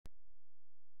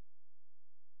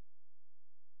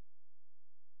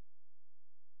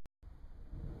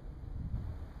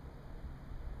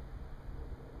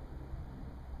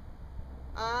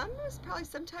It was probably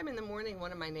sometime in the morning.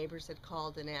 One of my neighbors had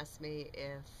called and asked me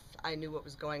if I knew what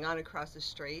was going on across the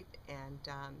street, and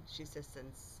she says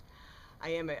since I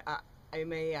am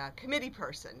a committee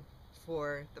person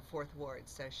for the Fourth Ward,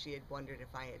 so she had wondered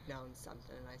if I had known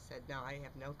something, and I said no, I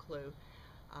have no clue.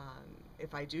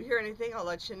 If I do hear anything, I'll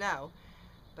let you know.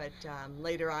 But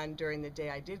later on during the day,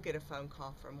 I did get a phone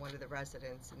call from one of the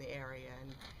residents in the area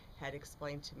and had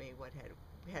explained to me what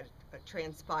had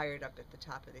transpired up at the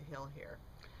top of the hill here.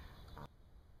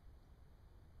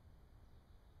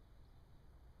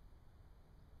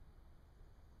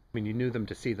 I mean, you knew them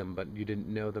to see them, but you didn't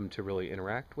know them to really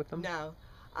interact with them? No,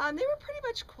 they were pretty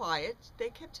much quiet. They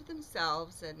kept to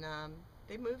themselves, and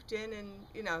they moved in. And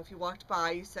if you walked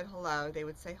by, you said hello. They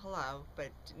would say hello,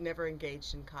 but never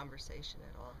engaged in conversation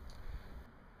at all.